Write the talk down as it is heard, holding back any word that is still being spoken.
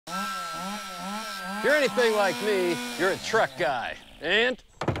If you're anything like me, you're a truck guy and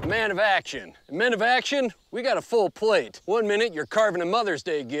a man of action. And men of action, we got a full plate. One minute, you're carving a Mother's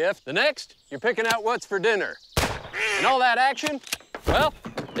Day gift. The next, you're picking out what's for dinner. And all that action, well,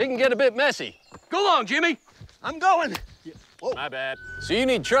 it can get a bit messy. Go along, Jimmy. I'm going. Whoa. My bad. So you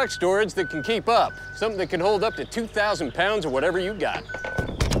need truck storage that can keep up. Something that can hold up to 2,000 pounds or whatever you got.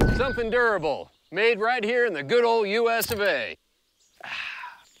 Something durable, made right here in the good old US of A.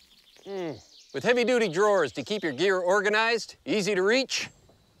 With heavy-duty drawers to keep your gear organized, easy to reach,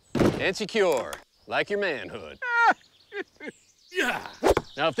 and secure, like your manhood. Yeah.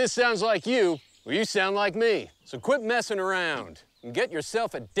 Now, if this sounds like you, well, you sound like me. So quit messing around and get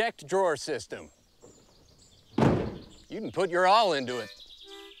yourself a decked drawer system. You can put your all into it.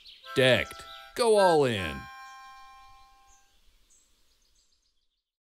 Decked. Go all in.